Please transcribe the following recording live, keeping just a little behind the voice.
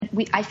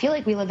I feel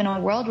like we live in a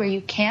world where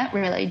you can't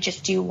really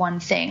just do one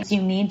thing.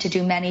 You need to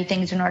do many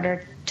things in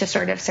order to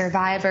sort of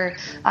survive or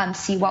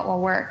see what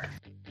will work.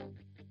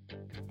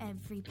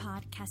 Every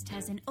podcast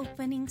has an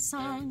opening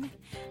song.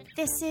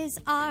 This is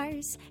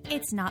ours.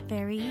 It's not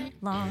very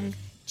long.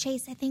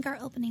 Chase, I think our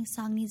opening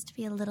song needs to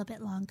be a little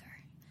bit longer.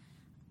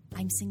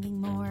 I'm singing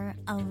more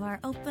of our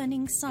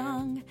opening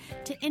song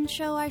to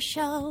intro our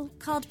show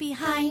called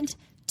Behind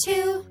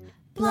Two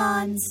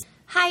Blondes.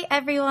 Hi,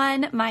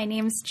 everyone. My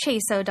name's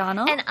Chase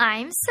O'Donnell. And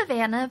I'm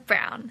Savannah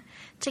Brown.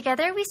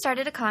 Together, we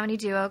started a comedy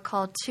duo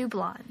called Two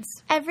Blondes.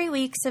 Every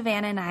week,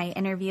 Savannah and I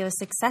interview a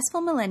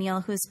successful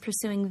millennial who's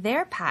pursuing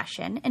their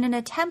passion in an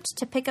attempt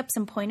to pick up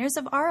some pointers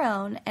of our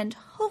own and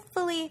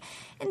hopefully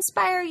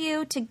inspire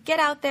you to get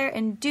out there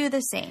and do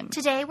the same.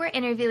 Today, we're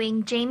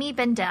interviewing Jamie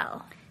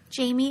Bendell.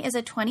 Jamie is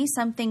a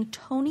 20-something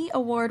Tony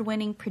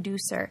Award-winning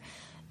producer.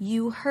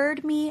 You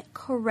heard me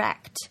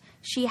correct.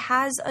 She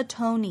has a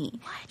Tony.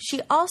 What?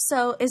 She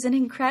also is an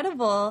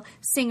incredible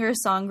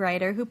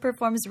singer-songwriter who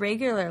performs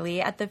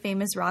regularly at the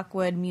famous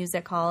Rockwood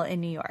Music Hall in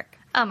New York.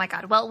 Oh my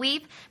God. Well,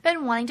 we've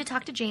been wanting to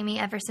talk to Jamie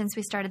ever since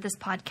we started this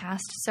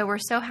podcast, so we're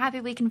so happy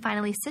we can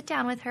finally sit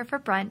down with her for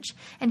brunch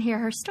and hear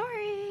her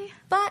story.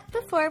 But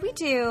before we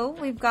do,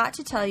 we've got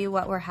to tell you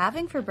what we're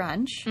having for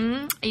brunch.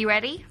 Are you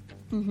ready?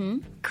 Mm-hmm.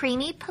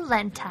 Creamy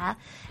polenta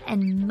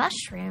and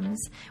mushrooms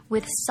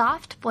with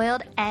soft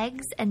boiled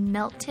eggs and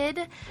melted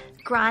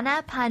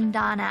grana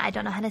padano. I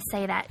don't know how to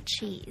say that.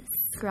 Cheese.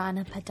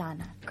 Grana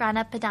Padano.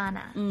 Grana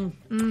padano.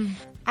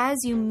 As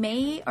you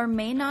may or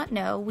may not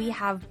know, we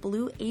have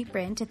Blue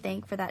Apron to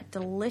thank for that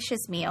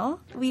delicious meal.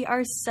 We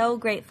are so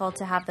grateful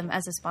to have them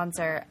as a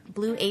sponsor.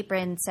 Blue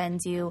Apron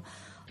sends you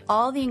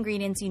all the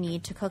ingredients you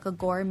need to cook a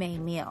gourmet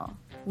meal.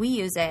 We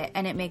use it,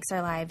 and it makes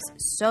our lives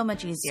so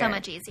much easier. So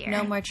much easier.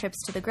 No more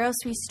trips to the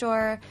grocery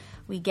store.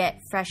 We get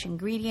fresh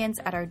ingredients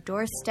at our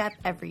doorstep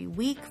every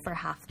week for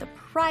half the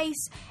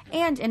price.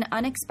 And an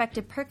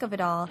unexpected perk of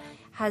it all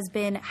has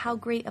been how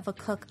great of a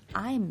cook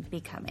I'm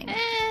becoming.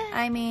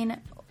 I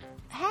mean,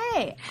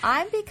 hey,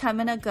 I'm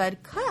becoming a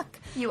good cook.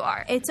 You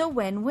are. It's a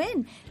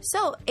win-win.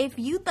 So if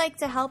you'd like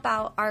to help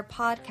out our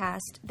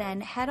podcast,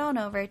 then head on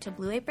over to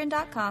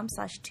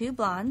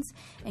blueapron.com/2blondes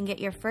and get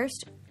your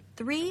first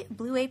 3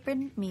 Blue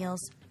Apron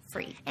meals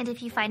free. And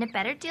if you find a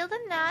better deal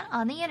than that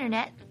on the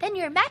internet, then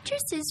your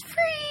mattress is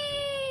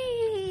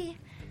free.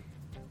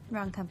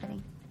 Wrong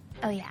company.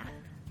 Oh, yeah.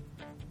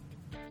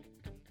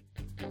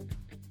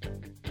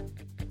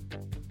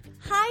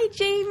 Hi,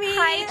 Jamie.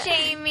 Hi,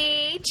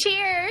 Jamie.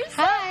 Cheers.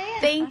 Hi.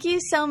 Thank you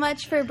so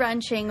much for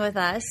brunching with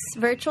us.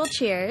 Virtual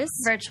cheers.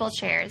 Virtual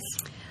cheers.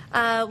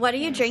 What are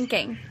you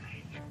drinking?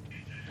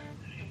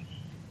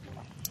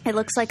 It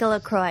looks like a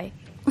LaCroix.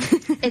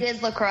 It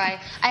is LaCroix.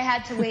 I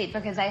had to wait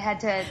because I had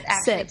to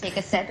actually take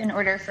a sip in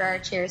order for our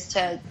cheers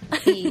to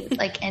be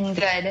like in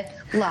good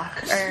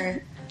luck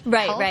or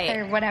health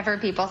or whatever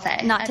people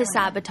say. Not to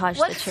sabotage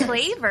What the cheers.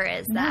 flavor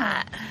is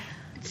that?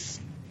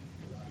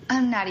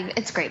 I'm not even.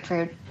 It's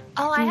grapefruit.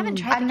 Oh, I haven't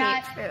tried I'm the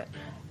not- grapefruit.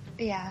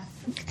 Yeah,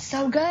 it's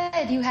so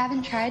good. You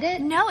haven't tried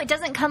it? No, it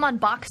doesn't come on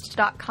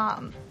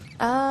Boxed.com.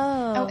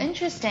 Oh. Oh,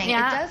 interesting.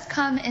 Yeah. It does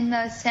come in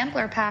the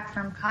sampler pack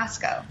from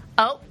Costco.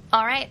 Oh,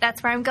 all right.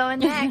 That's where I'm going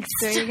next.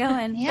 Where are you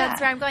going? Yeah.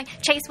 That's where I'm going.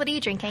 Chase, what are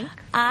you drinking?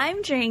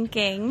 I'm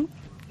drinking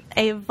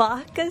a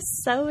vodka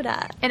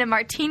soda In a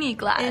martini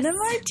glass. in a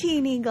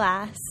martini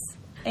glass.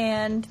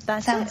 And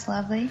that's Sounds it.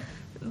 lovely.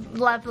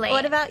 Lovely.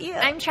 What about you?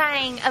 I'm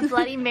trying a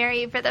Bloody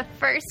Mary for the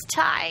first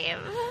time.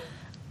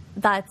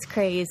 That's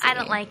crazy. I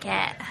don't like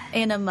it.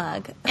 In a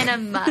mug. In a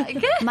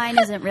mug. Mine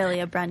isn't really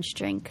a brunch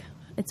drink.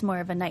 It's more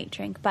of a night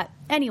drink. But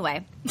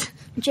anyway,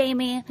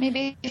 Jamie.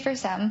 Maybe for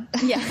some.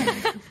 Yeah.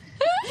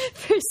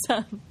 For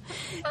some.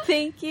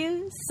 Thank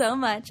you so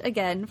much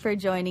again for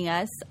joining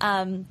us.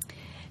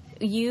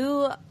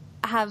 You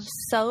have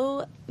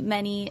so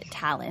many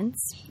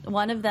talents,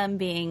 one of them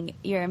being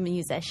you're a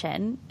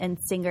musician and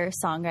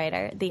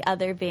singer-songwriter, the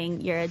other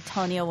being you're a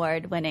Tony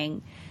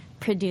Award-winning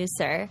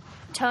producer.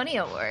 Tony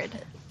Award.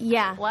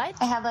 Yeah. What?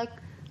 I have like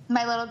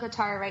my little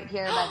guitar right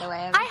here, by the way.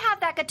 I'm I have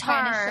that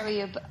trying to guitar. show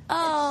you. But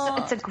Oh.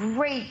 it's a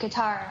great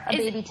guitar. A Is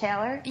Baby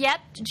Taylor. Yep,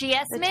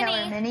 GS The Mini.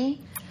 Taylor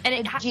Mini. And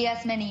it,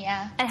 GS Mini,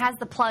 yeah. it has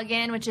the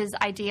plug-in, which is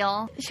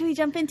ideal. Should we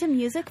jump into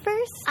music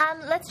first?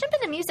 Let's jump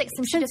into music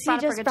since Since you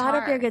you just just brought brought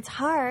up up your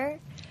guitar,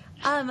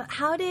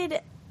 how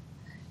did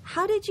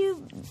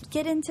you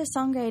get into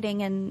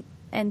songwriting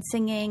and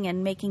singing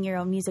and making your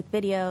own music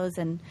videos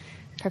and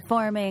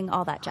performing,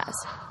 all that jazz?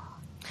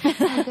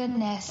 Oh,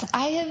 goodness.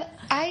 I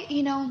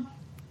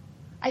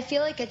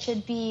feel like it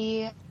should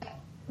be,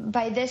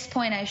 by this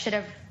point, I should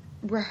have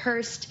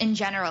rehearsed in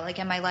general, like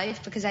in my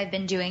life, because I've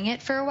been doing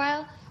it for a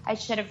while. I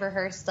should have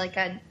rehearsed like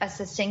a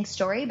succinct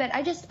story, but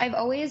I've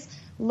always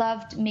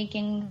loved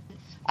making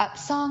up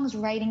songs,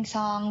 writing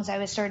songs. I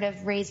was sort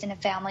of raised in a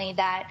family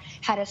that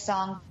had a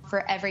song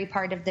for every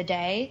part of the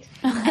day.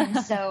 And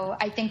so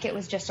I think it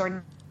was just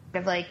sort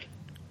of like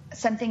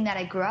something that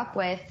I grew up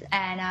with.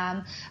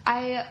 And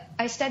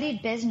I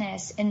studied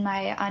business in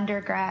my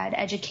undergrad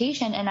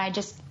education, and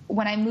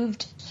when I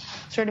moved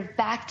sort of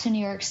back to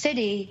New York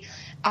City,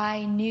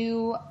 I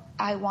knew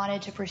I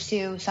wanted to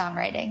pursue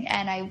songwriting,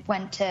 and I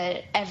went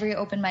to every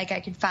open mic I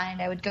could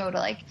find. I would go to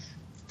like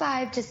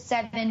 5 to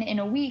 7 in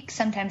a week,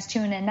 sometimes 2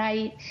 in a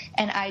night,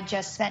 and I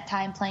just spent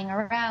time playing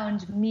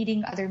around,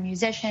 meeting other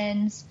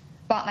musicians.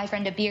 Bought my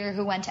friend a beer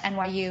who went to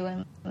NYU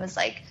and was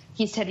like,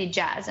 he studied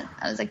jazz, and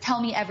I was like,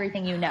 tell me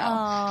everything you know.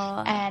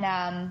 Aww.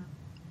 And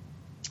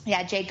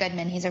yeah, Jay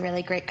Goodman, he's a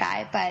really great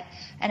guy,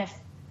 and a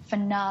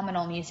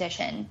phenomenal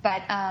musician.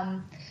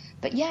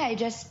 But yeah, I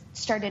just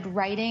started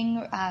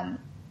writing,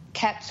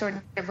 kept sort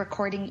of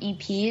recording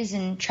EPs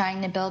and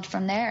trying to build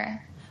from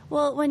there.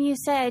 Well, when you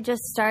say I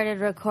just started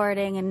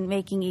recording and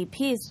making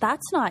EPs,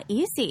 that's not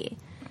easy.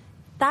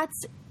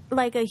 That's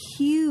like a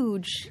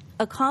huge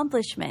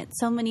accomplishment.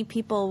 So many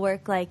people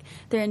work like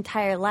their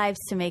entire lives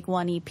to make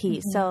one EP.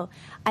 Mm-hmm. So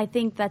I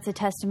think that's a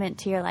testament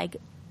to your like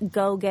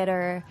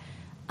go-getter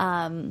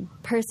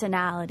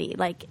personality.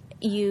 Like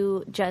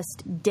you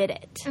just did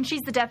it. And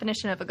she's the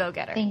definition of a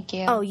go-getter. Thank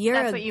you. Oh, you're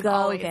that's a what you've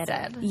go-getter. Always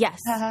said. Yes.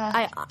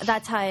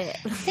 That's how I...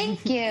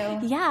 Thank you.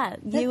 Yeah,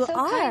 you That's so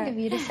are. kind of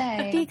you to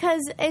say.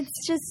 Because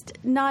it's just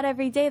not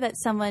every day that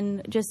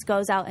someone just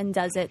goes out and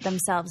does it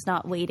themselves,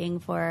 not waiting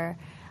for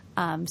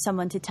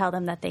someone to tell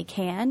them that they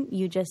can.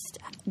 You just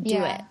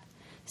do it.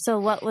 So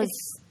what was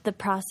the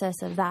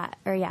process of that?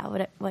 Or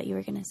what you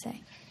were going to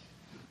say?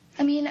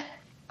 I mean,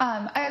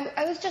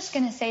 I was just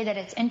going to say that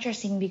it's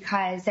interesting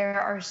because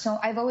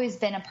I've always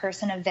been a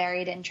person of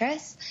varied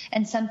interests,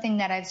 and something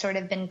that I've sort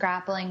of been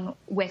grappling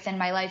with in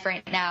my life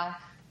right now,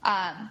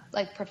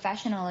 like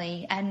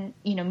professionally and,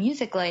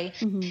 musically,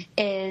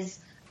 is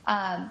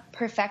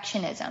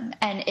perfectionism.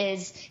 And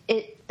is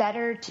it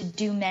better to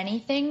do many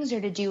things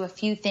or to do a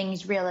few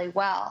things really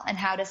well? And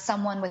how does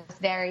someone with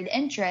varied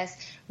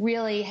interests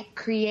really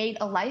create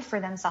a life for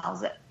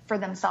themselves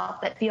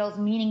that feels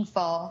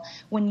meaningful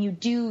when you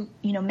do,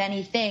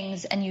 many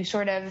things, and you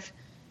sort of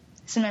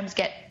sometimes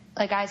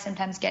I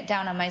sometimes get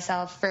down on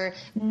myself for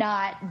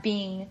not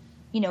being,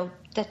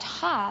 the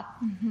top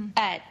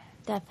at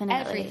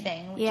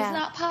everything, which is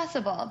not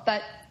possible.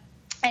 But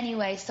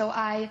anyway, so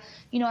I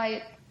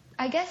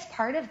guess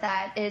part of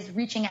that is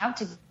reaching out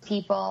to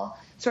people,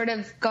 sort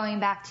of going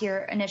back to your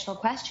initial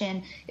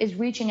question, is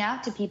reaching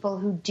out to people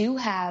who do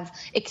have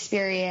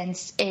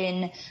experience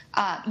in,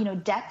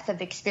 depth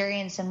of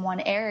experience in one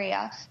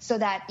area, so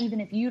that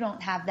even if you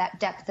don't have that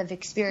depth of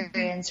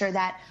experience or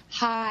that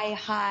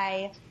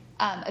high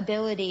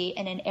ability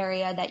in an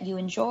area that you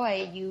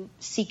enjoy, you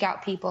seek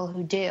out people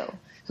who do,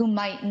 who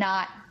might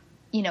not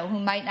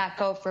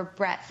go for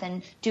breadth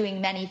and doing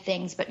many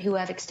things, but who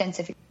have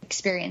extensive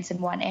experience in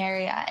one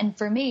area. And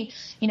for me,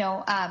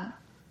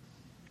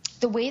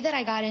 the way that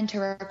I got into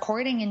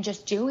recording and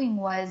just doing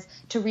was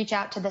to reach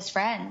out to this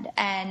friend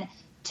and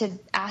to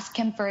ask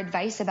him for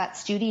advice about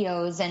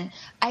studios. And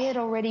I had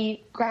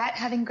already,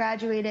 having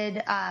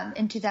graduated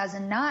in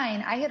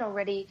 2009, I had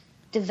already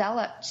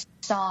developed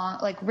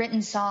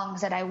written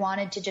songs that I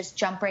wanted to just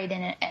jump right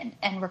in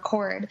and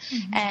record.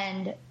 Mm-hmm.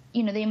 And,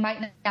 they might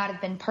not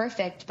have been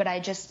perfect, but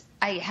I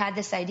had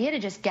this idea to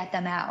just get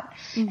them out.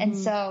 Mm-hmm. And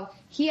so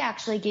he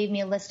actually gave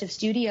me a list of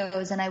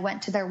studios, and I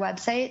went to their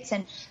websites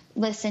and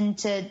listened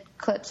to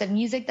clips of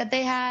music that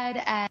they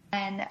had,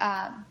 and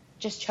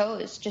just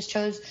chose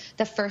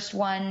the first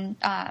one,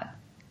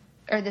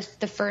 or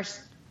the first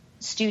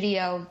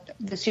studio,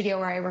 the studio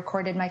where I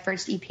recorded my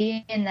first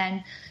EP, and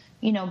then,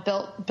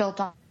 built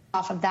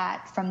off of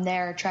that from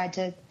there, tried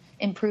to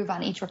improve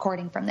on each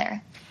recording from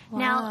there. Wow.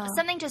 Now,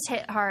 something just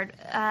hit hard.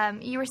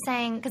 You were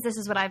saying, because this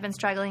is what I've been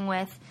struggling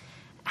with,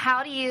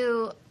 how do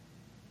you,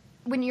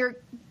 when you're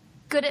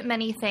good at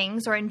many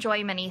things or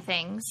enjoy many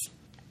things,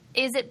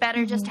 is it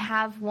better just to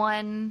have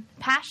one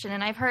passion?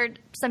 And I've heard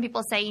some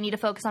people say you need to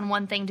focus on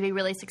one thing to be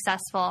really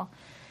successful.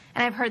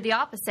 And I've heard the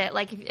opposite.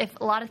 Like, if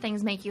a lot of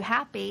things make you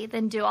happy,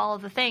 then do all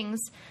of the things.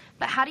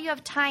 But how do you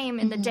have time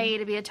in the day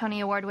to be a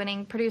Tony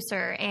Award-winning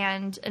producer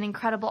and an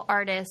incredible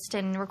artist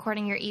and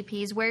recording your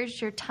EPs?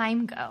 Where's your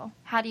time go?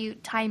 How do you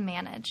time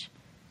manage?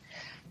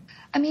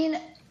 I mean,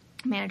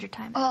 manage your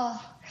time.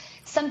 Oh,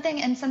 something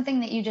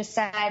that you just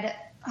said,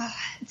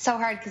 it's so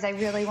hard because I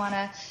really want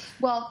to.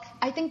 Well,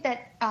 I think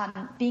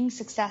that being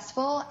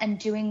successful and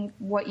doing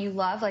what you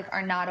love,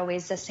 are not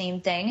always the same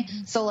thing.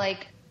 Mm-hmm. So,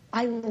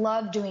 I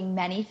love doing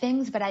many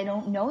things, but I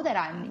don't know that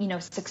I'm,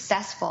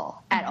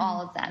 successful at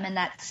all of them. And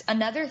that's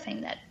another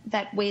thing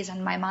that weighs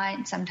on my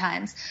mind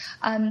sometimes.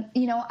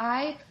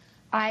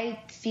 I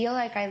feel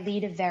like I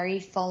lead a very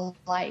full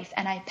life,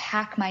 and I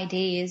pack my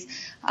days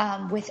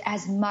with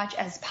as much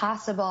as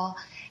possible.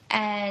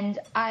 And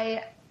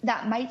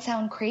that might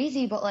sound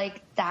crazy, but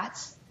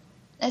that's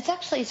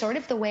actually sort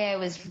of the way I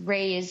was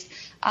raised.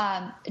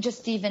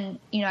 Just even,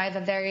 I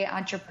have a very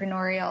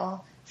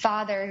entrepreneurial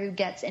father who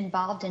gets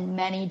involved in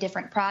many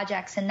different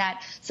projects, and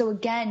that, so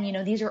again,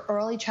 these are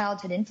early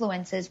childhood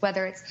influences,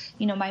 whether it's,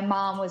 my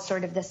mom was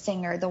sort of the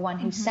singer, the one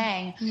who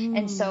sang.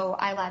 And so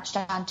I latched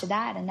onto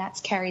that, and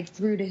that's carried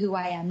through to who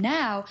I am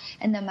now.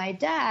 And then my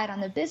dad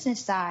on the business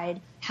side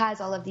has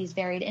all of these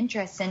varied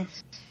interests. And,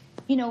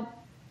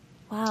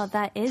 wow,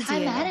 that is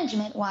time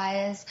management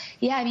wise.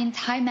 Yeah. I mean,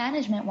 time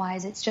management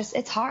wise,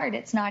 it's hard.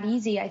 It's not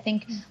easy. I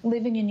think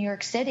living in New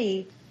York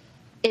City,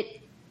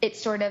 it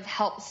sort of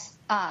helps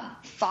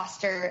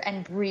foster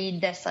and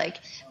breed this like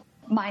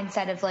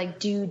mindset of like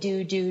do.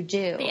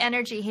 The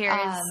energy here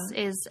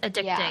is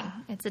addicting. Yeah.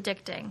 It's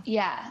addicting.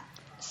 Yeah.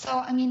 So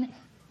I mean,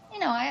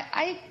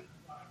 I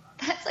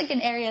that's like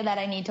an area that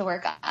I need to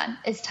work on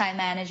is time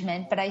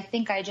management. But I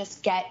think I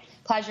just get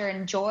pleasure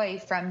and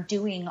joy from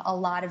doing a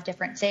lot of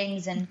different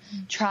things and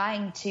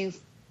trying to,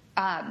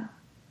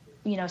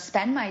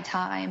 spend my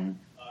time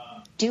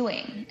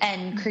doing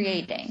and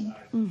creating,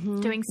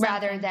 doing something.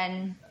 rather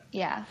than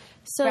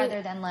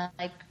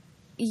like,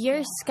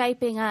 you're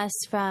Skyping us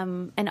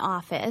from an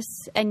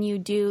office, and you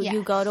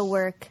go to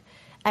work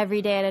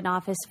every day at an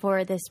office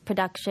for this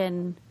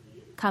production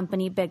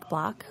company, Big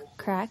Block,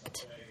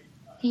 correct?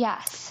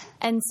 Yes.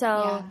 And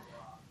so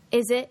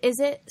is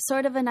it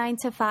sort of a 9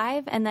 to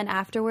 5, and then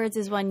afterwards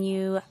is when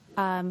you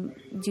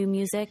do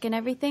music and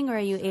everything, or are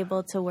you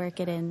able to work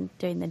it in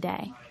during the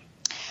day?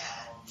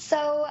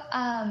 So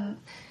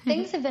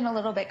things have been a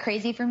little bit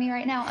crazy for me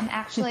right now. I'm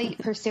actually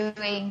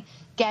pursuing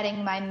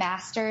getting my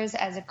master's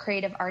as a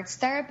creative arts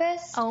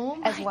therapist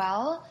as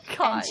well.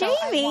 God. And so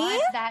Jamie,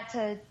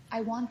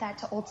 I want that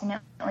to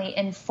ultimately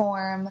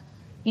inform,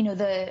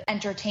 the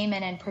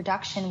entertainment and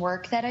production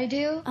work that I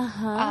do.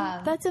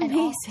 That's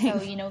amazing.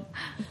 And also,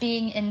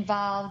 being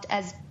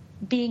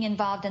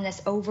involved in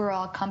this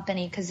overall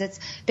company, because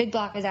Big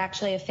Block is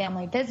actually a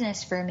family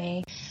business for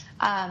me.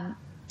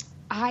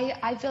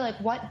 I feel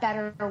like what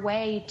better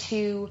way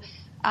to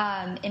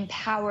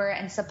empower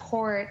and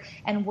support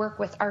and work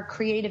with our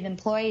creative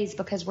employees,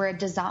 because we're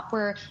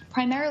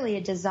primarily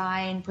a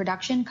design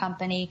production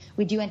company.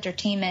 We do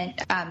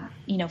entertainment,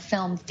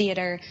 film,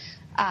 theater.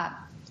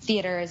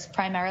 Theater is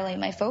primarily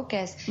my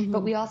focus,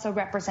 but we also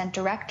represent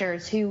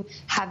directors who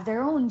have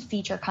their own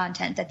feature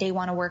content that they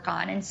want to work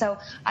on. And so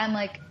I'm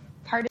like,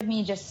 part of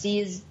me just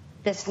sees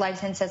this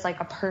license as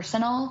like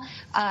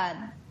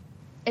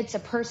it's a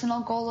personal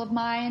goal of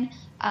mine.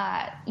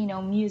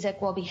 Music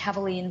will be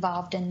heavily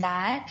involved in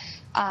that.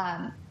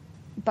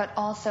 But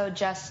also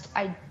just,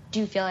 I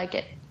do feel like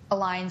it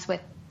aligns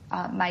with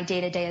my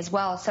day-to-day as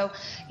well. So,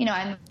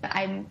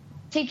 I'm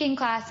taking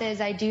classes.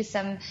 I do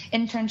some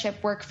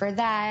internship work for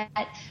that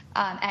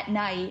at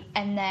night.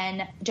 And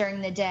then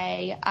during the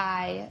day,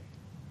 I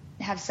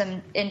have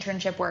some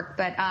internship work,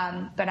 but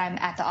I'm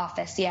at the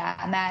office. Yeah,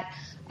 I'm at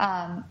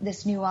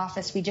this new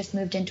office. We just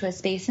moved into a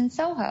space in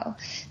Soho.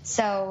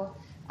 So...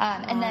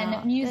 and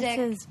then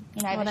music,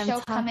 I have a show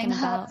coming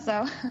up,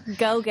 so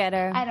go get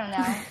her. I don't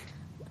know,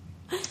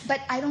 but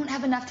I don't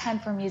have enough time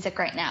for music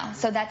right now.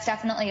 So that's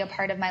definitely a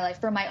part of my life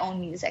for my own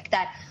music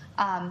that,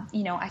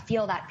 I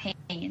feel that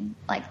pain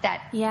like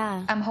that.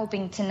 Yeah. I'm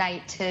hoping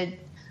tonight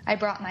I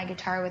brought my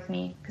guitar with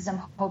me because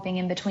I'm hoping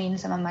in between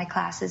some of my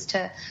classes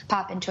to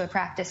pop into a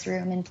practice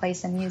room and play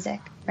some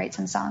music, write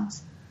some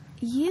songs.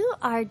 You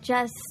are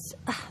just...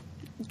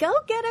 Go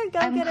get her,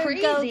 I'm get her,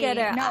 crazy. Go get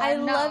her. No, I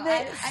love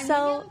it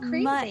so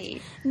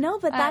much. No,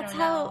 but that's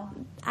how,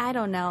 I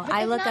don't know. But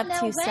I look up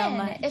to so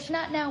much. If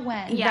not now,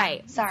 when? Yeah,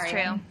 right. Sorry.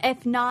 True.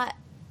 If not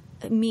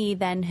me,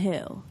 then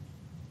who?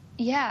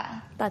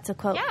 Yeah. That's a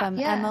quote from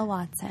Emma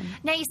Watson.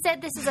 Now, you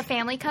said this is a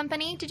family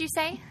company, did you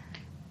say?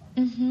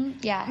 Mm-hmm.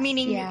 Yeah.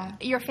 Meaning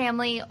your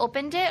family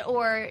opened it,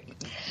 or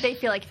they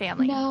feel like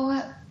family?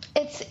 No,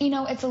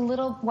 it's a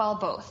little,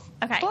 both.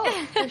 Okay. Both,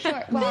 for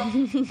sure. Well,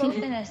 both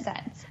in a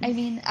sense. I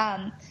mean,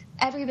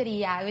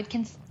 everybody, I would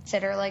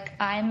consider like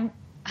I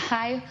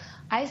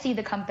see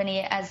the company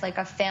as like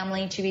a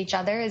family to each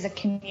other, as a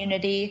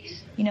community.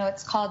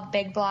 It's called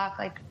Big Block,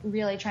 like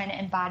really trying to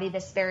embody the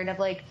spirit of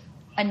like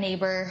a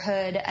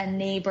neighborhood, a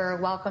neighbor,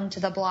 welcome to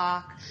the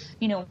block,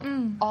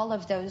 all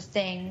of those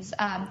things.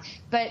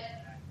 But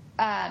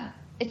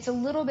it's a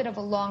little bit of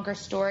a longer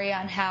story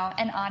on how,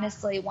 and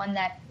honestly, one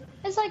that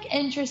is like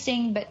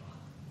interesting, but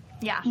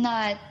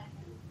not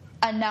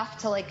enough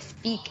to like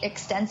speak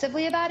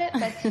extensively about it.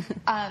 But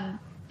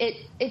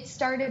it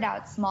started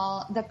out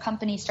small. The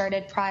company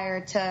started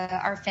prior to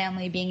our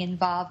family being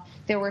involved.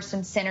 There were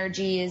some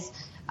synergies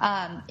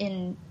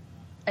in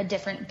a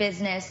different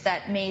business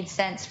that made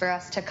sense for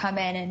us to come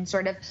in and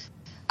sort of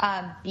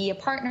be a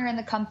partner in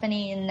the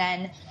company, and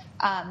then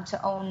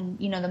to own,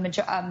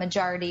 the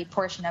majority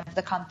portion of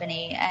the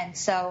company. And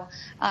so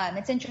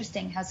it's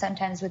interesting how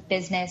sometimes with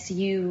business,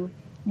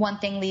 one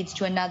thing leads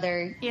to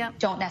another. Yep.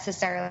 Don't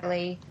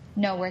necessarily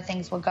know where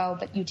things will go,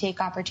 but you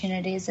take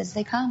opportunities as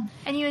they come.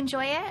 And you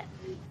enjoy it?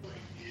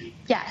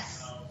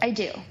 Yes, I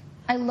do.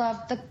 I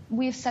love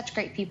we have such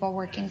great people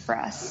working for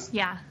us.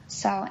 Yeah.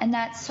 So, and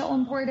that's so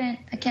important.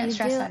 I can't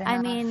stress that enough. I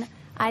mean,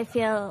 I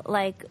feel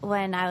like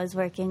when I was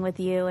working with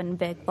you and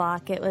Big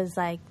Block, it was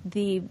like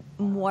the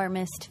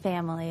warmest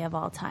family of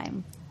all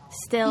time.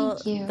 Still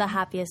the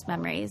happiest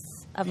memories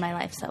of my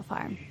life so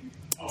far.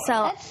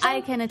 So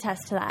I can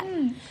attest to that.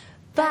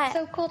 But that's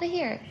so cool to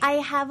hear. I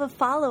have a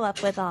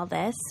follow-up with all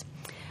this.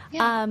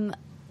 Yeah.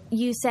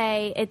 You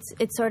say it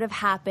sort of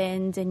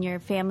happened and your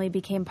family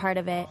became part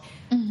of it.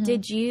 Mm-hmm.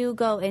 Did you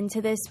go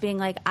into this being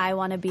like, I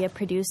want to be a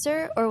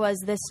producer? Or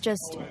was this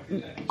just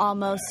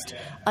almost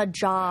a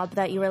job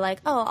that you were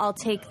like, oh, I'll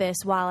take this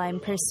while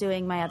I'm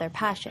pursuing my other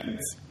passions?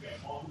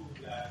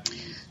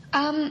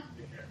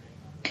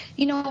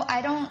 You know,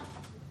 I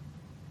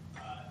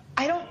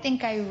don't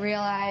think I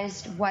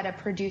realized what a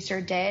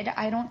producer did.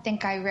 I don't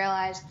think I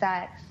realized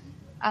that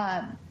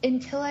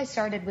until I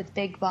started with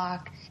Big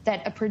Block,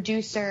 that a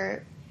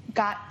producer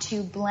got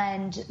to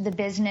blend the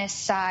business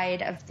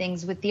side of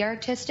things with the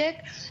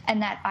artistic,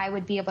 and that I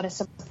would be able to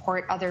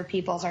support other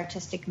people's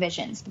artistic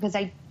visions, because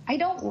I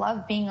don't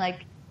love being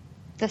like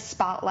the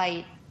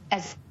spotlight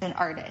as an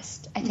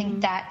artist. I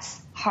think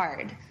that's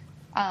hard.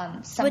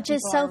 Which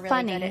is so really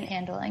funny. Good at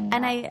handling that.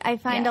 And I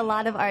find a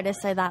lot of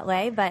artists are that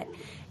way, but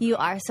you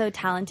are so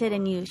talented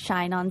and you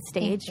shine on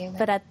stage.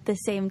 But at the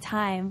same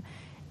time,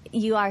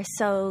 you are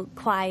so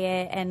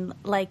quiet and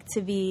like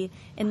to be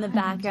in the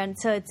background.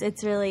 So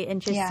it's really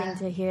interesting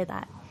to hear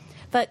that.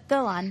 But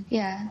go on.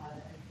 Yeah.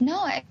 No,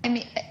 I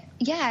mean,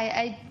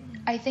 I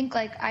think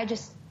like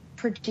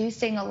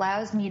producing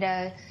allows me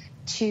to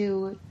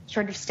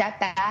sort of step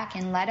back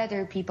and let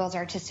other people's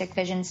artistic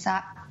visions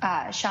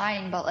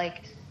shine, but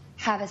like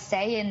have a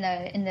say in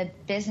the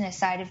business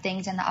side of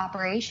things and the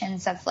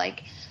operations of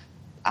like,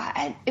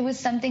 it was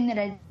something that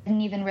I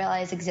didn't even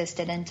realize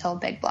existed until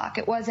Big Block.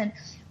 It wasn't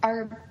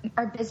our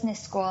business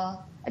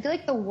school. I feel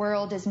like the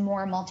world is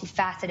more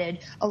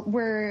multifaceted.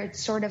 We're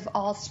sort of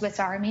all Swiss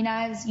Army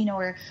knives, you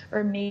know,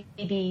 or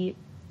maybe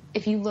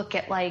if you look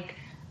at like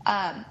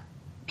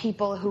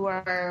people who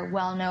are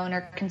well known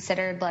or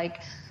considered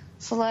like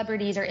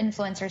celebrities or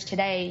influencers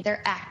today,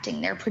 they're acting,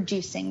 they're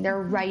producing,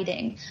 they're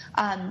writing.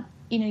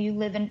 You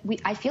know,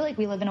 I feel like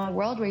we live in a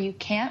world where you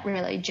can't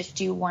really just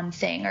do one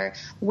thing, or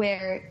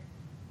where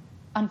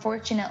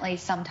unfortunately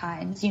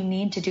sometimes you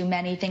need to do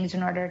many things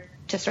in order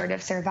to sort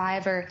of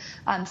survive or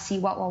see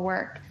what will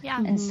work.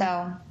 Yeah. And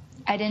so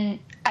my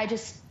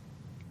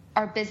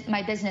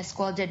business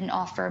school didn't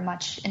offer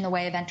much in the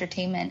way of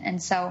entertainment,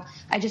 and so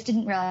I just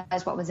didn't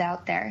realize what was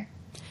out there.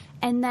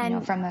 And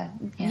then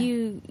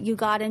you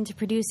got into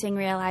producing,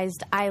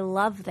 realized I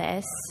love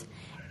this,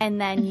 and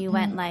then you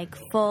went like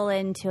full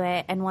into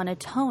it and won a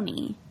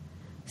Tony.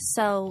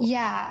 So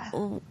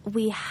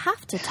we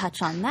have to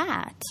touch on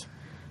that,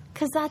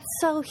 because that's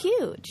so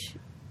huge.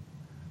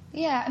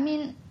 Yeah, I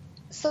mean,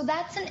 so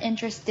that's an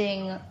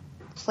interesting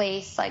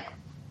place. Like,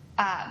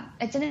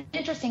 it's an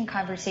interesting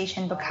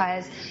conversation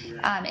because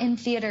in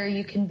theater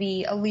you can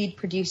be a lead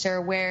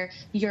producer where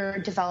you're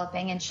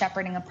developing and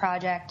shepherding a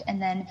project,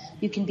 and then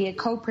you can be a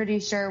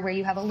co-producer where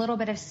you have a little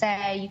bit of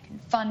say, you can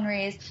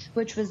fundraise,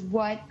 which was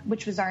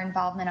our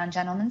involvement on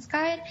Gentleman's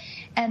Guide,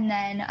 and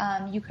then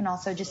you can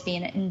also just be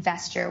an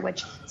investor,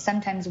 which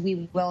sometimes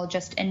we will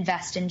just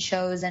invest in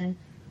shows. And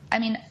I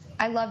mean,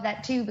 I love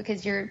that too,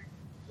 because you're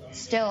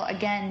still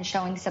again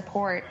showing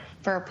support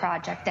for a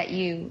project that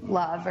you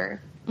love or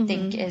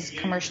think is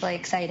commercially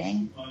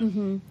exciting.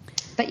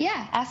 But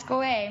yeah, ask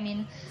away. I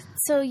mean,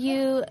 so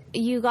you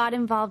got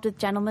involved with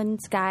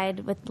Gentleman's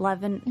Guide with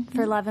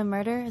for Love and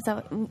Murder. Is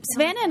that what,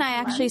 Savannah and I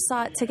actually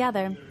saw it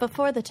together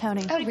before the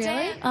Tony. Oh,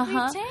 really?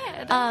 Uh-huh. We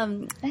did.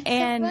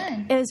 And so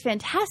fun. It was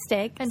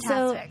fantastic.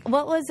 So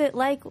what was it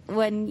like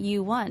when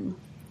you won?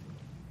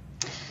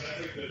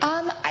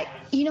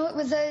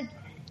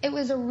 It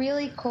was a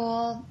really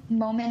cool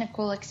moment, a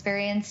cool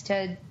experience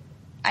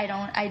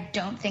I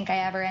don't think I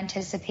ever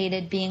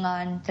anticipated being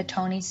on the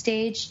Tony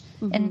stage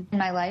in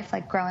my life.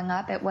 Like growing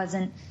up, it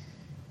wasn't,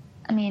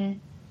 I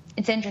mean,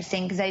 it's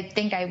interesting because I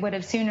think I would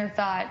have sooner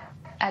thought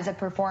as a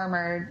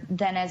performer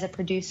than as a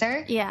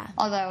producer. Yeah.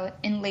 Although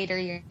in later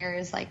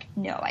years, like,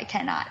 no, I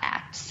cannot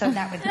act. So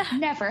that would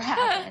never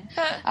happen.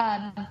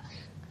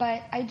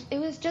 But it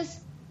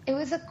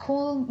was a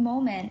cool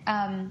moment.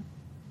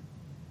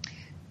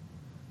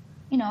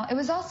 It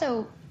was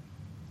also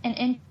an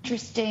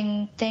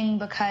interesting thing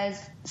because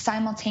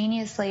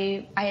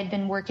simultaneously I had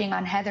been working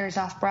on Heathers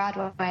off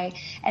Broadway,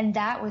 and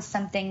that was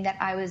something that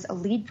I was a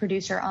lead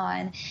producer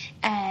on.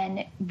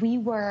 And we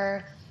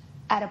were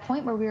at a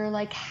point where we were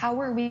like,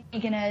 how are we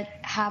going to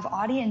have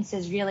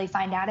audiences really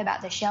find out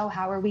about the show?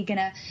 How are we going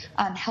to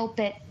help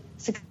it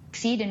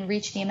succeed and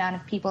reach the amount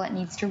of people it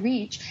needs to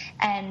reach?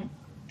 And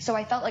so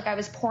I felt like I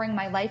was pouring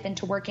my life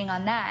into working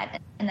on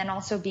that, and then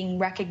also being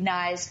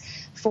recognized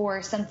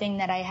for something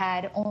that I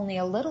had only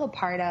a little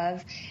part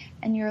of.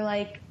 And you're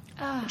like,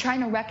 trying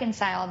to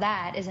reconcile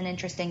that is an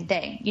interesting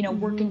thing.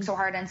 Working so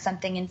hard on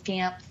something and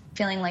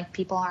feeling like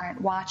people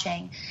aren't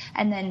watching,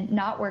 and then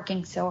not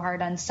working so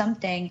hard on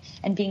something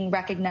and being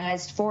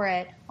recognized for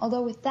it.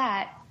 Although with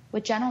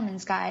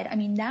Gentleman's Guide, I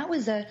mean, that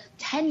was a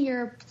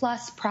 10-year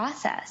plus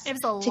process to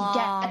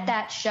get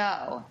that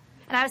show.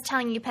 And I was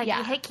telling you, Peggy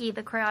Yeah. Hickey,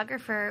 the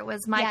choreographer,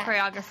 was my Yes.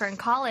 choreographer in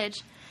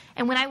college.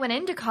 And when I went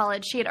into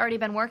college, she had already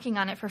been working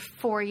on it for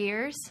 4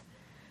 years.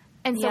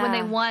 And so when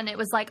Yeah. they won, it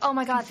was like, oh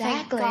my God,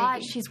 Exactly. thank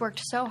God she's worked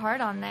so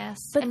hard on this.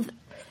 But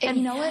and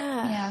you know what?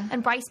 Yeah.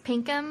 And Bryce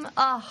Pinkham,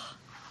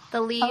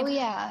 the lead. Oh,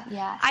 yeah.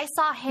 Yeah. I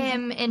saw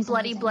him in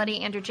Bloody amazing.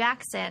 Bloody Andrew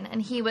Jackson,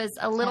 and he was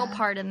a little Yeah.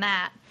 part in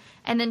that.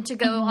 And then to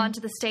go onto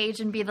the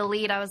stage and be the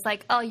lead, I was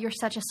like, oh, you're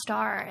such a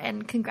star,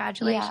 and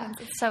congratulations.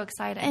 Yeah. It's so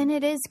exciting. And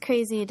it is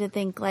crazy to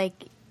think,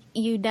 like,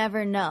 you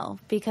never know,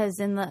 because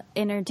in the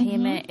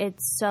entertainment,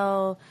 it's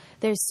so,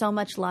 there's so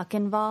much luck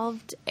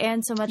involved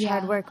and so much Yeah.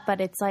 hard work,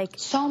 but it's like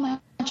So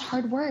much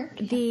hard work.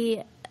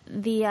 the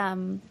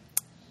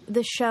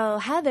show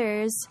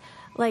Heathers,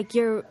 like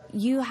you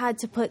had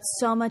to put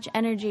so much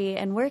energy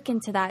and work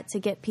into that to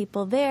get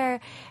people there,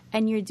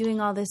 and you're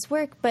doing all this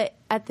work, but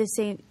at the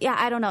same,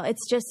 I don't know,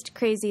 it's just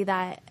crazy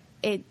that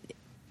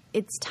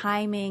it's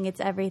timing,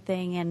 it's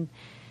everything.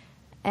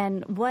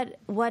 And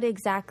what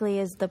exactly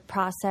is the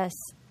process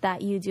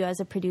that you do as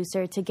a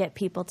producer to get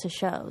people to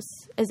shows?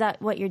 Is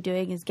that what you're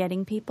doing, is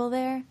getting people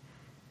there?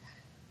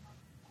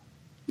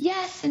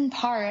 Yes, in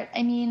part.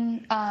 I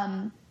mean,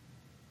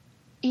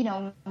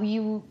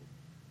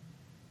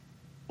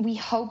 we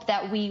hope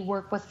that we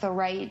work with the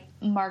right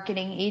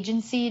marketing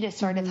agency to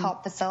sort of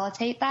help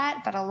facilitate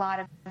that. But a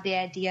lot of the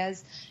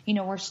ideas,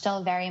 we're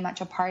still very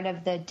much a part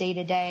of the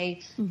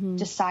day-to-day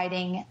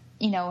deciding,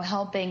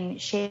 helping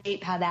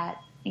shape how that,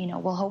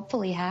 will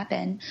hopefully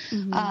happen.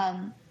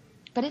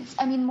 But it's,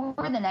 more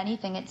than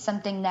anything, it's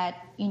something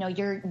that,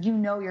 you're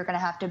going to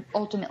have to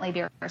ultimately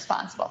be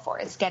responsible for,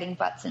 is getting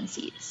butts in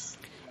seats.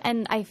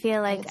 And I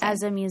feel like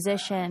as a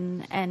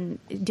musician and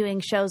doing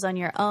shows on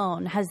your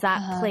own, has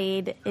that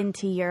played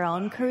into your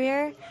own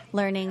career,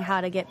 learning how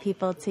to get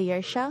people to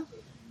your show?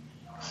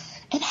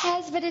 It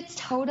has, but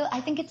I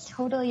think it's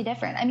totally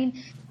different. I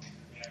mean,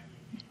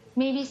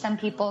 maybe some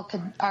people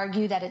could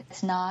argue that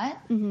it's not,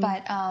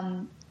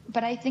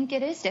 but I think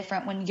it is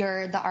different when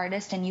you're the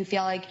artist and you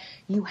feel like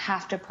you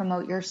have to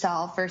promote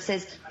yourself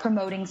versus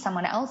promoting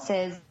someone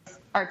else's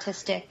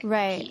artistic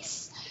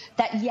piece.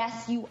 That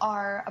yes, you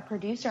are a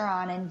producer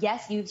on, and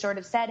yes, you've sort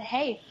of said,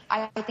 hey,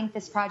 I think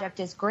this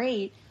project is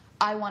great,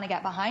 I want to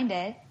get behind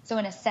it. So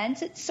in a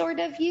sense, it's sort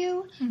of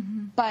you,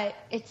 but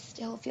it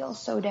still feels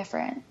so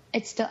different.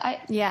 It's still,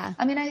 I've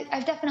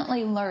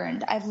definitely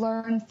learned. I've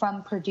learned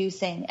from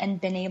producing and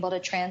been able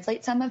to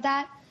translate some of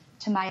that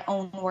to my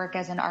own work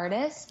as an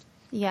artist.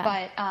 Yeah.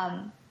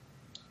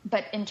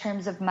 But in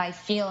terms of my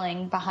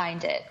feeling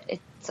behind it,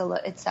 it's a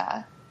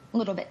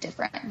little bit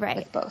different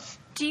with both.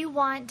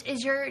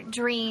 Is your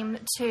dream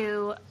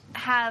to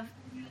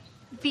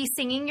be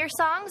singing your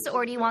songs,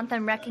 or do you want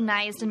them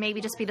recognized and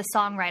maybe just be the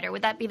songwriter?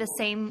 Would that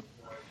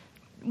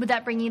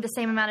bring you the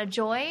same amount of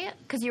joy?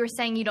 Because you were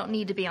saying you don't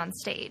need to be on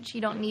stage. You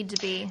don't need to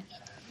be.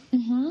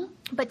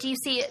 But do you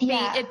see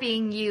it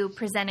being you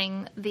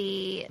presenting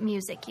the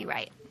music you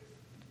write?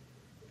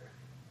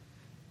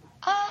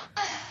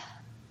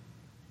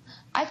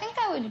 I think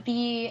I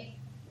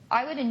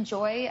would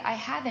enjoy. I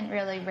haven't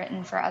really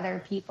written for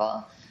other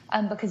people.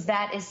 Because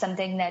that is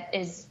something that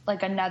is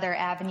like another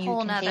avenue you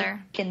can take,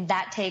 and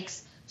that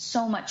takes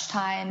so much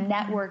time,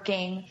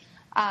 networking.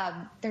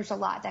 There's a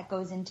lot that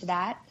goes into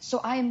that. So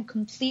I am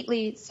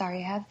completely,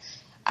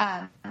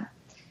 I'm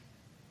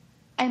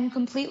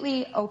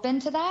completely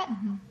open to that,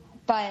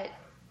 but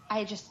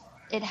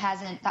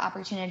the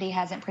opportunity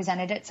hasn't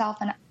presented itself.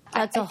 And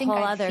that's a whole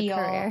other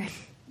career.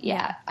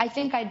 Yeah. I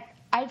think I'd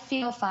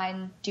feel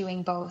fine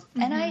doing both.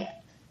 And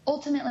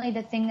ultimately,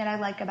 the thing that I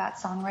like about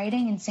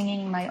songwriting and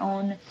singing my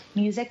own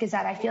music is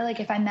that I feel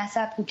like if I mess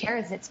up, who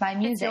cares? It's my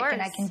music.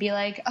 And I can be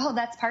like, oh,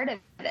 that's part of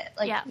it.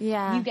 Like,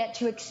 you get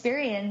to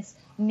experience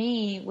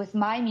me with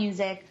my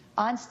music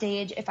on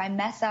stage. If I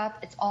mess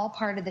up, it's all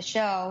part of the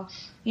show.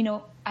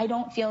 I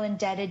don't feel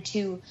indebted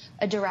to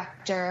a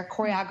director, a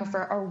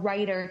choreographer, a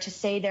writer to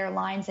say their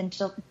lines and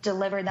to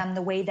deliver them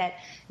the way that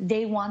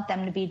they want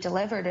them to be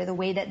delivered, or the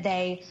way that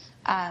they,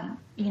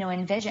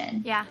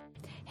 envision. Yeah.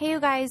 Hey, you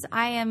guys,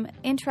 I am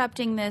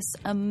interrupting this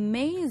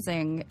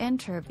amazing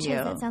interview.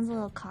 Jeez, that sounds a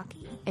little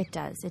cocky. It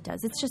does.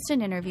 It's just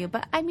an interview.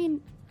 But,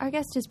 our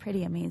guest is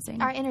pretty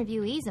amazing. Our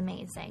interviewee's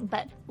amazing,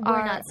 but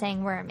we're not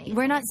saying we're amazing.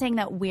 We're not saying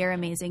that we're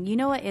amazing. You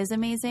know what is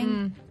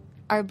amazing?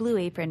 Our Blue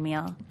Apron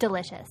meal.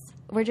 Delicious.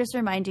 We're just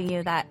reminding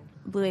you that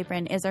Blue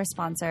Apron is our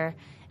sponsor.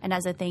 And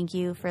as a thank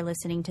you for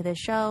listening to this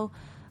show,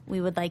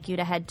 we would like you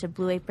to head to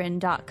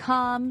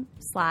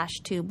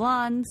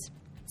blueapron.com/2blondes.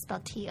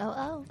 Spelled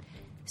TOO.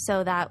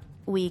 So that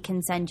we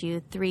can send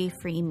you 3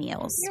 free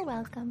meals. You're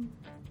welcome.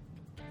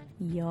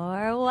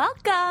 You're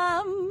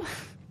welcome.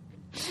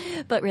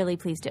 But really,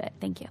 please do it.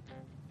 Thank you.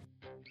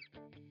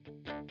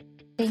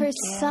 For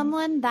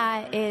someone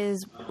that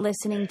is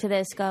listening to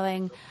this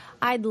going,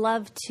 I'd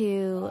love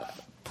to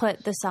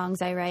put the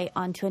songs I write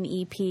onto an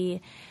EP.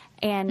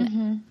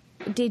 And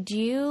did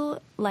you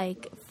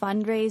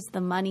fundraise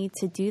the money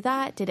to do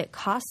that? Did it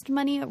cost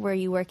money? Were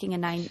you working a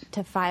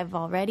 9-to-5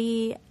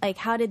 already?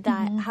 How did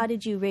that? How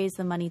did you raise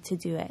the money to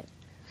do it?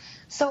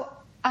 So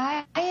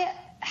I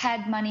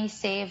had money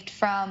saved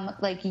from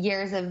like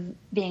years of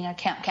being a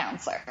camp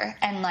counselor,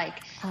 and like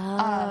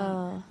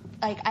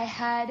I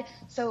had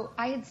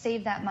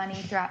saved that money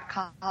throughout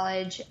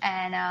college,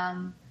 and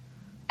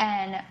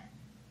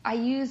I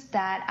used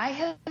that.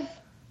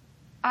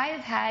 I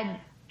have had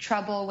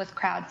trouble with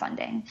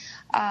crowdfunding,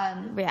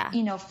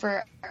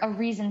 for a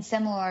reason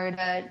similar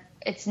to,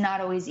 it's not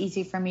always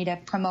easy for me to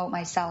promote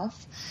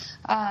myself.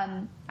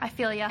 I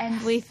feel ya.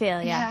 And we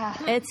feel ya. Yeah.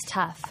 It's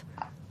tough.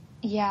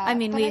 Yeah. I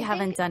mean, we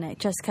haven't done it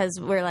just because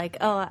we're like,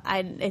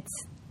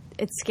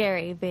 it's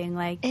scary being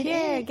like,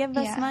 here, give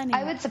us money.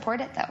 I would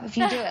support it, though. If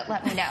you do it,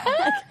 let me know.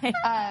 Okay.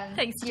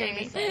 Thanks,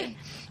 Jamie. I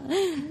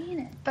mean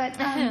it. But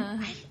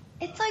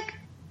it's like,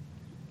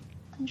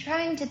 I'm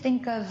trying to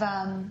think of,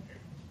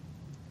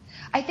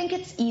 I think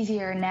it's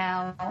easier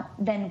now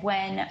than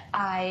when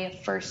I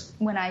first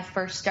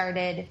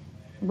started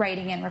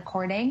writing and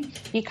recording,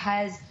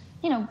 because,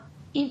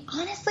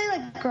 honestly,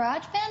 like,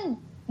 GarageBand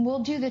will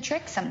do the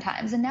trick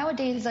sometimes. And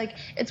nowadays, like,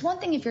 it's one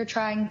thing if you're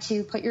trying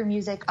to put your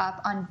music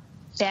up on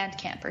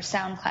Bandcamp or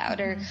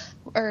SoundCloud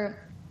or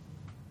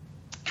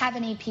have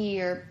an EP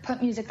or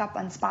put music up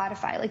on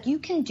Spotify. Like, you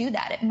can do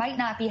that. It might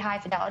not be high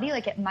fidelity,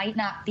 like it might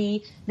not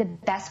be the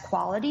best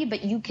quality,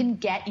 but you can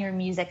get your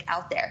music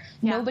out there.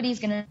 Yeah. Nobody's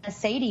going to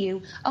say to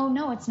you, oh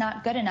no, it's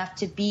not good enough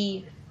to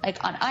be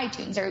like on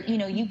iTunes, or,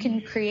 you can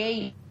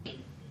create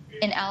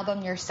an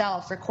album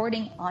yourself,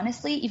 recording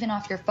honestly, even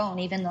off your phone,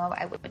 even though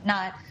I would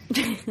not,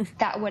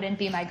 that wouldn't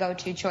be my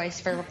go-to choice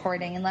for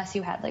recording unless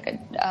you had like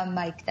a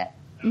mic that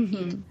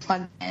you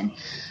plug in.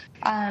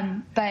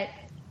 But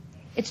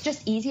it's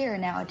just easier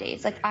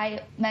nowadays. Like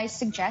my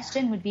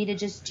suggestion would be to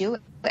just do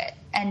it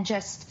and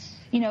just,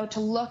 to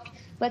look,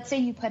 let's say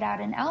you put out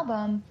an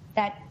album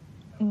that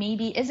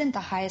maybe isn't the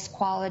highest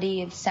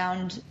quality of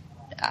sound,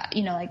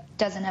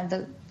 doesn't have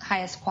the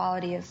highest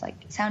quality of like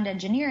sound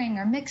engineering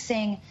or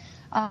mixing.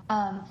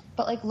 But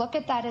like, look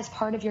at that as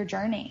part of your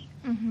journey,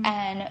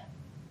 and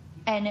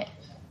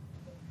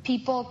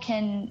people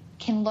can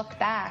look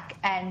back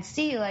and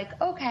see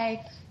like,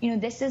 okay,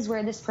 this is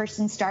where this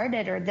person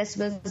started, or this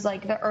was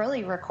like the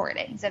early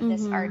recordings of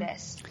this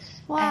artist.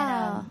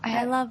 Wow. And,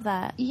 I love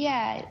that.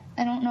 Yeah.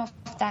 I don't know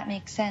if that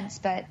makes sense,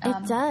 but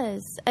it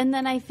does. And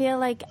then I feel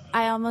like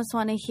I almost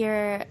want to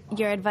hear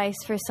your advice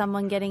for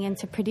someone getting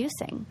into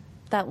producing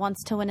that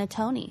wants to win a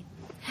Tony.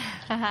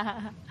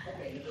 Yeah.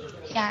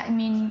 I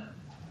mean,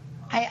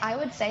 I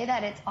would say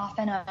that it's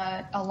often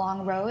a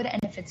long road,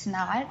 and if it's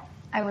not,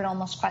 I would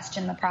almost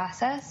question the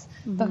process,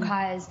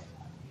 because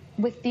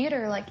with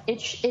theater, like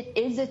it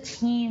is a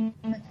team.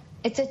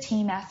 It's a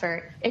team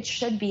effort. It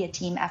should be a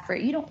team effort.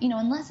 You don't,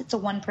 unless it's a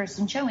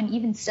one-person show, and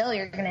even still,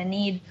 you're going to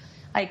need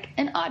like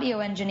an audio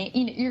engineer.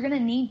 You're going to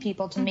need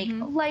people to make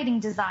a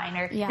lighting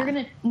designer. Yeah. You're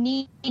going to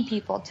need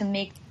people to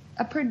make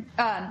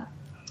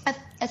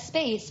a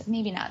space.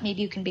 Maybe not.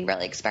 Maybe you can be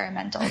really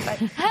experimental, but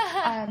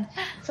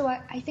so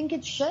I think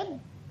it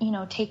should,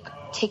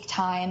 take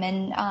time,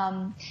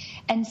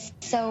 and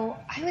so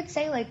I would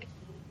say, like,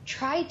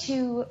 try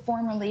to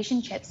form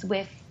relationships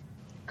with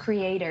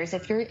creators.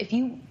 If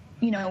you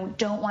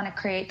don't want to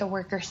create the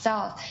work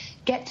yourself,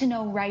 get to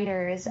know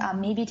writers,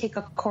 maybe take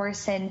a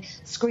course in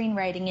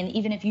screenwriting. And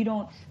even if you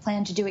don't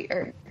plan to do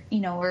it,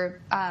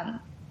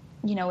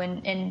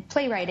 in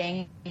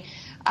playwriting,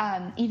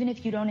 even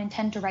if you don't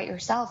intend to write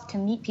yourself, to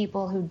meet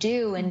people who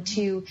do, and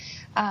to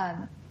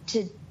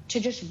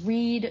just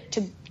read,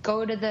 to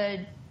go to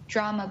the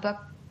drama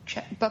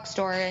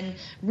bookstore and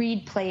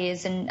read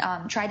plays, and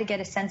try to get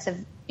a sense of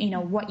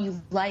what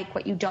you like,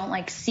 what you don't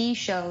like, see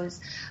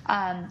shows,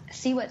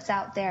 see what's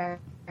out there,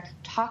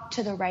 talk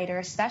to the writer,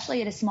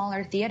 especially at a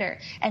smaller theater.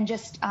 And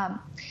just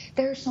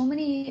there are so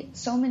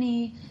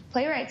many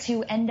playwrights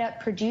who end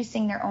up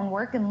producing their own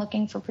work and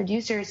looking for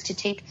producers to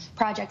take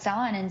projects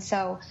on. And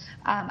so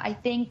I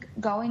think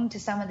going to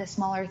some of the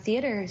smaller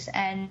theaters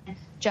and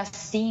just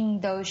seeing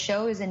those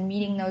shows and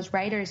meeting those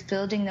writers,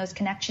 building those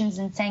connections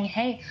and saying,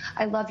 hey,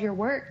 I love your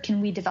work. Can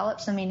we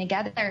develop something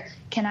together?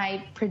 Can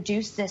I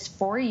produce this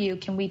for you?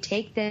 Can we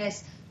take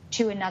this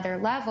to another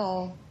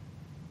level?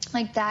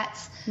 Like,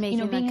 that's,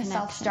 being a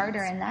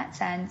self-starter in that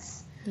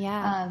sense.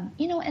 Yeah.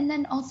 And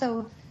then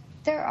also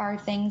there are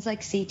things like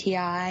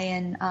CTI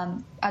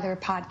and other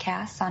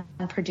podcasts on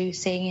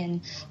producing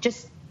and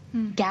just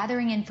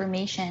gathering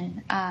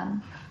information.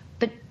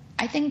 But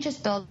I think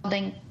just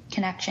building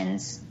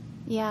connections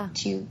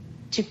to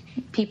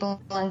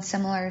people in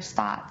similar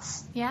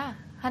spots. Yeah,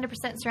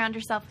 100% surround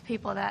yourself with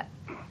people that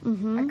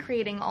are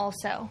creating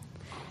also.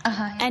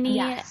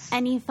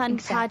 Any fun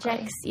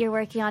projects you're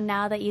working on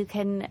now that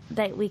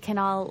we can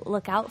all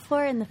look out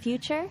for in the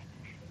future?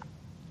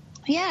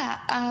 Yeah.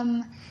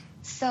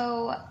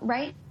 So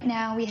right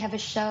now we have a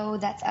show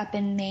that's up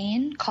in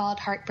Maine called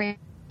Heartbreak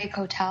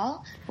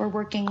Hotel. We're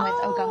working with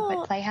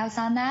Ogunquit Playhouse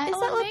on that. Is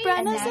that what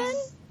Brenna's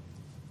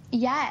in?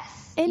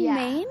 Yes. In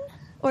Maine?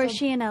 Or is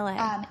she in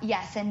LA?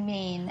 Yes, in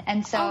Maine.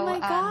 And so, oh my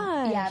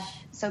gosh. Yeah,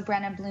 so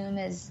Brenna Bloom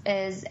is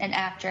an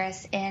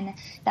actress in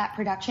that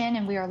production,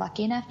 and we were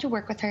lucky enough to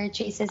work with her,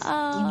 Chase, as you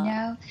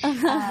know,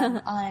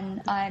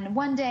 on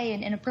One Day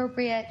and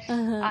Inappropriate,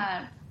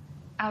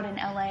 out in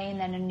LA and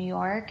then in New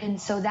York. And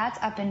so that's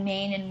up in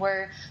Maine, and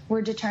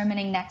we're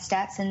determining next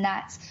steps, and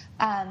that's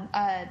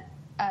a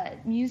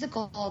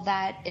musical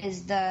that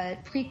is the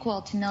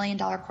prequel to $1 Million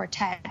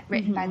Quartet,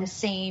 written by the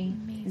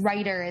same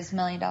writer as $1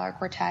 Million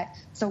Quartet.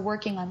 So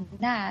working on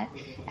that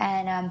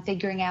and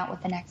figuring out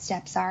what the next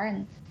steps are,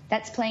 and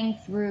that's playing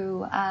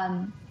through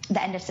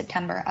the end of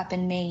September up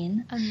in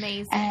Maine.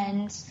 Amazing.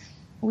 And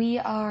we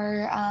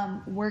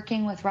are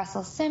working with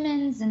Russell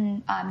Simmons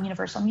and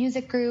Universal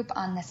Music Group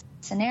on this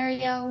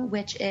scenario,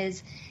 which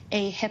is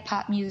a hip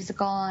hop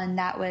musical, and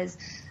that was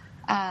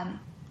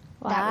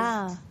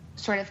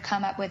sort of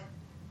come up with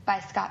by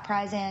Scott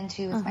Prizant,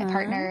 who was my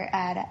partner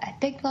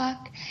at Big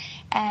Block,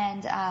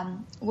 and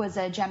was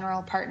a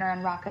general partner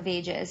on Rock of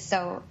Ages.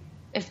 So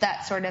if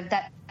that sort of,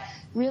 that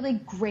really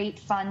great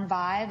fun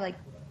vibe like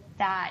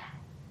that,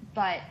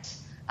 but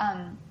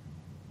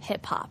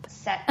hip hop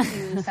set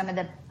to some of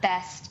the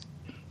best,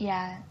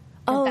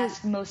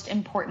 best, most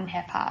important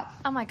hip hop.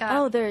 Oh my God.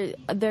 Oh,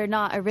 they're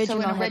not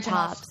original hip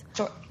hop.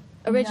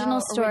 Original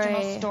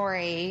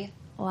story.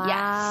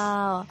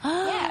 Wow. Yes.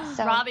 Yeah.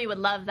 So Robbie would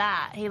love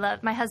that.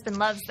 My husband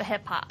loves the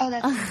hip hop. Oh,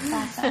 that's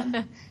awesome.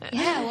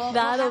 Yeah, well,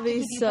 that'll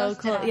be so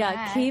cool.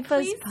 Yeah, keep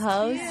us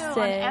posted on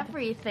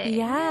everything.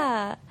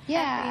 Yeah.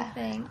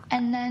 Everything.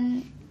 And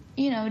then,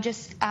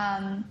 just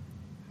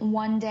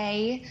one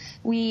day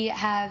we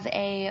have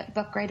a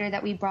book writer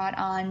that we brought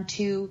on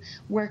to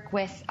work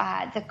with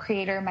the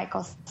creator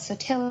Michael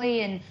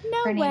Sotilli, and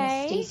her name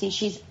is Stacy.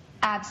 She's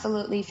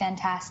absolutely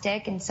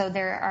fantastic, and so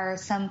there are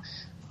some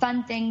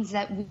fun things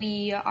that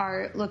we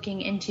are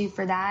looking into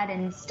for that,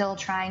 and still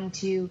trying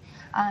to,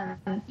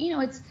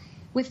 it's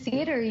with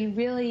theater,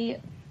 you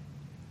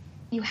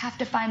have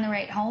to find the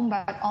right home,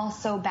 but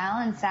also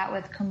balance that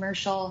with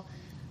commercial,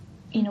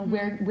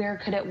 where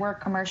could it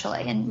work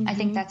commercially? And I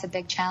think that's a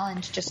big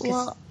challenge, just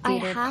because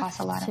theater costs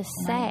a lot of money.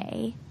 I have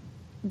to say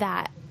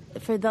that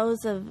for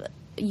those of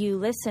you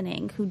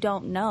listening who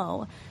don't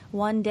know,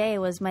 One Day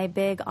was my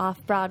big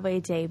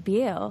off-Broadway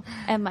debut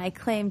and my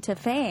claim to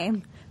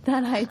fame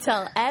that I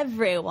tell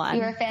everyone.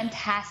 You were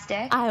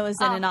fantastic. I was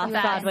in an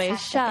off-Broadway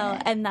show,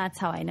 and that's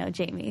how I know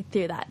Jamie,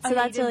 through that. So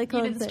that's really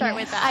cool. You didn't start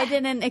with that. I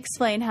didn't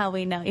explain how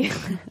we know you.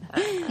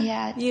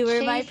 Yeah. You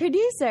were my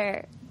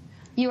producer.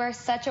 You are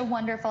such a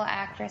wonderful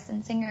actress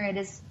and singer. It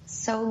is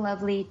so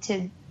lovely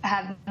to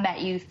have met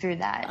you through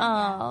that.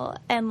 Oh,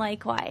 and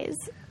likewise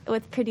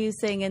with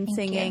producing and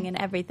singing and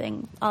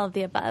everything, all of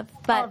the above.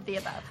 But all of the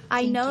above.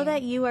 I know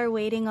that you are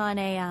waiting on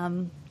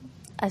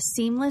a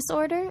seamless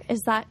order.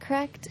 Is that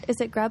correct?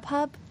 Is it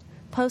Grubhub?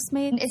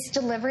 Postmates? It's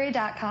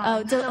delivery.com.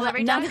 Oh,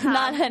 delivery.com.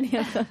 Not any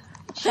of them.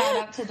 Shout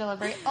out to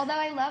delivery. Although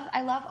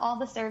I love all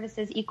the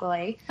services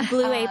equally.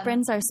 Blue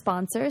Apron's our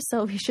sponsor,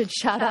 so we should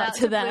shout out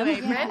to them. Blue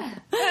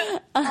Apron. Yeah.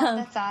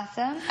 That's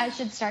awesome. I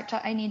should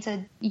I need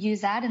to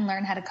use that and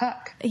learn how to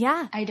cook.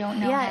 Yeah. I don't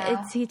know how.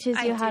 Yeah, it teaches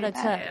you how to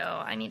cook.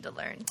 I need to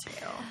learn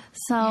too.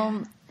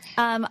 So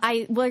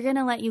we're going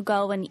to let you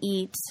go and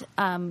eat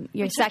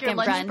your second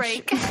lunch brunch.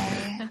 Break.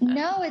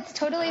 No, it's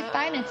totally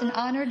fine. It's an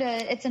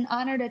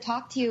honor to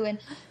talk to you. And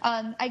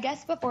I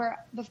guess before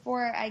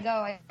I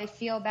go, I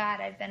feel bad.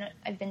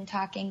 I've been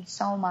talking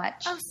so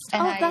much.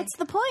 That's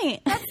the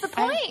point. That's the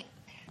point.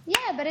 Yeah,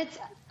 but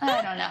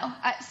I don't know.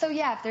 So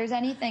yeah, if there's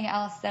anything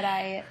else that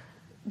I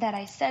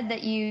said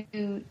that you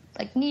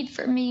need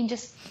for me,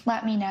 just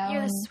let me know.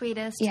 You're the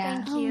sweetest. Yeah.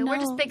 Thank you. No, We're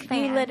just big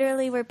fans. You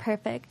literally were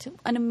perfect.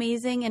 An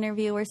amazing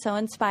interview. We're so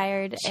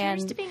inspired.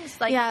 Cheers to being a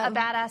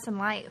badass in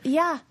life.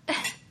 Yeah.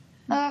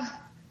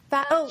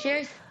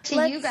 Cheers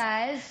to you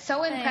guys.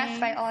 So impressed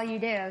by all you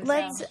do.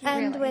 Let's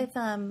end with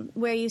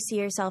where you see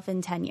yourself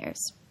in 10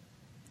 years.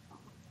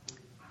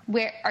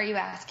 Where are you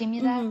asking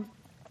me that?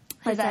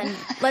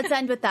 Mm-hmm. Let's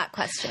end with that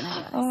question.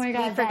 Oh my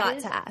God. We forgot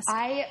to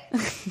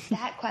ask.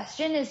 That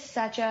question is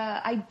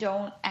I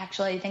don't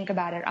actually think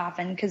about it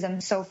often because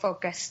I'm so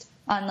focused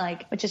on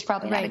which is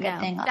probably not a good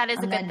thing. That is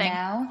a good thing.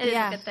 Now. It is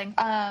a good thing.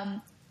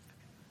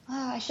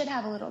 I should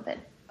have a little bit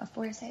of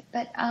foresight,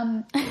 but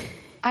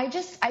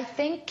I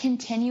think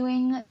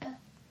continuing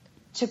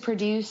to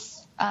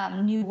produce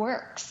new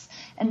works,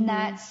 and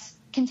that's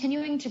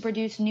continuing to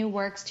produce new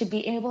works to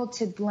be able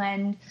to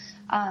blend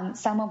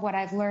some of what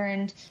I've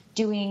learned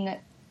doing,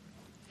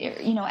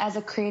 as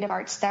a creative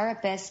arts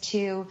therapist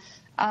to,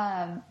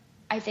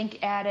 I think,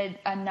 added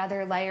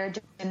another layer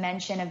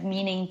dimension of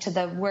meaning to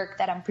the work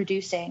that I'm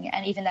producing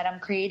and even that I'm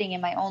creating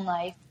in my own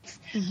life.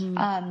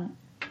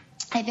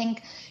 I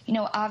think,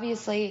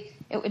 obviously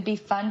it would be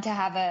fun to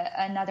have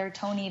another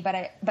Tony,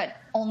 but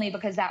only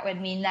because that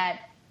would mean that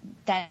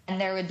then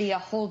there would be a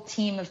whole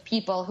team of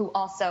people who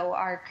also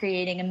are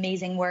creating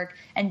amazing work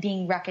and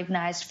being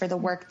recognized for the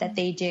work that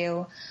they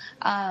do.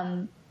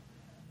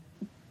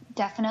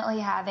 Definitely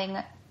having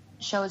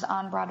shows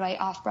on Broadway,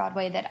 off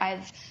Broadway that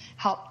I've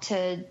helped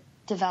to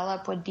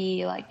develop would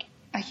be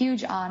a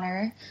huge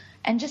honor.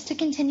 And just to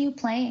continue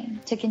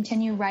playing, to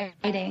continue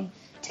writing,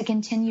 to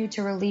continue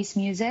to release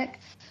music.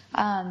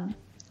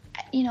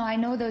 You know, I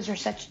know those are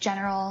such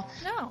general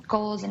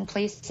goals and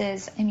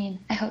places. I mean,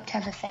 I hope to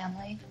have a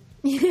family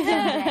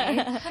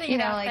someday. You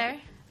know, like,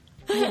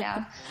 you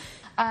know.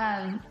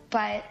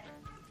 But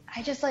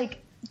I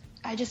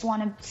just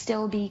want to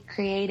still be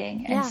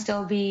creating and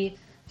still be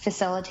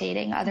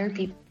facilitating other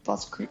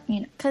people's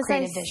creative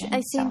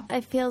visions.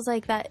 It feels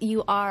like that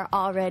you are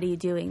already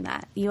doing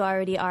that. You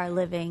already are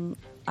living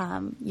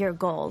your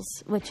goals,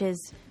 which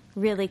is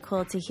really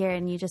cool to hear,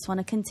 and you just want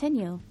to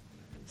continue.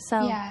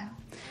 So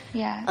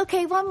yeah.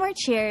 Okay, one more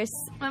cheers.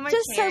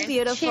 Just cheers. So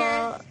beautiful.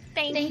 Cheers.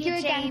 Thank you you,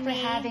 again Jamie. for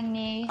having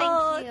me.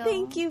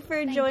 Thank you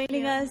for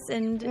joining us.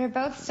 And you're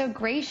both so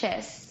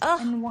gracious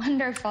and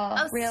wonderful.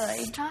 Oh,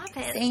 really. Stop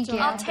it. Thank you.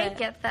 I'll take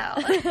it,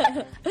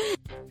 though.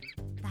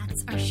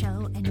 That's our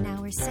show, and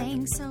now we're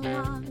saying so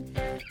long.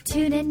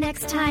 Tune in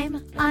next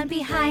time on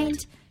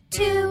Behind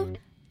Two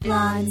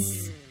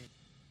Blondes.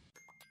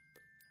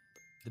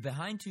 The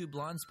Behind Two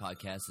Blondes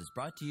podcast is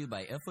brought to you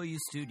by FOU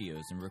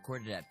Studios and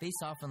recorded at Face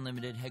Off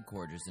Unlimited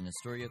headquarters in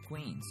Astoria,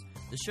 Queens.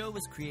 The show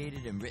was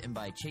created and written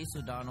by Chase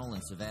O'Donnell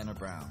and Savannah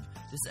Brown.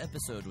 This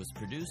episode was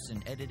produced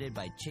and edited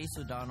by Chase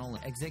O'Donnell.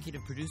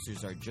 Executive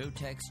producers are Joe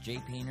Tex, Jay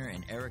Painter,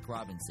 and Eric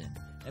Robinson.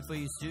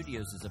 FOU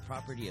Studios is a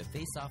property of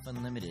Face Off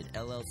Unlimited,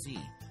 LLC.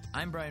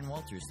 I'm Brian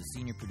Walters, the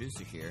senior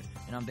producer here,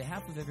 and on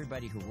behalf of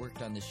everybody who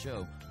worked on this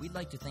show, we'd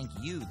like to thank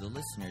you, the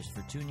listeners,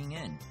 for tuning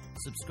in.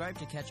 Subscribe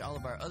to catch all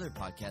of our other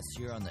podcasts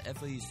here on the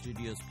FOU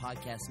Studios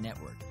Podcast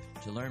Network.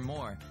 To learn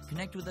more,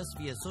 connect with us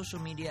via social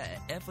media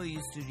at FOU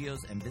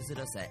Studios and visit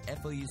us at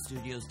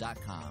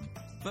FOUstudios.com.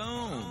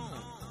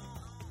 Boom!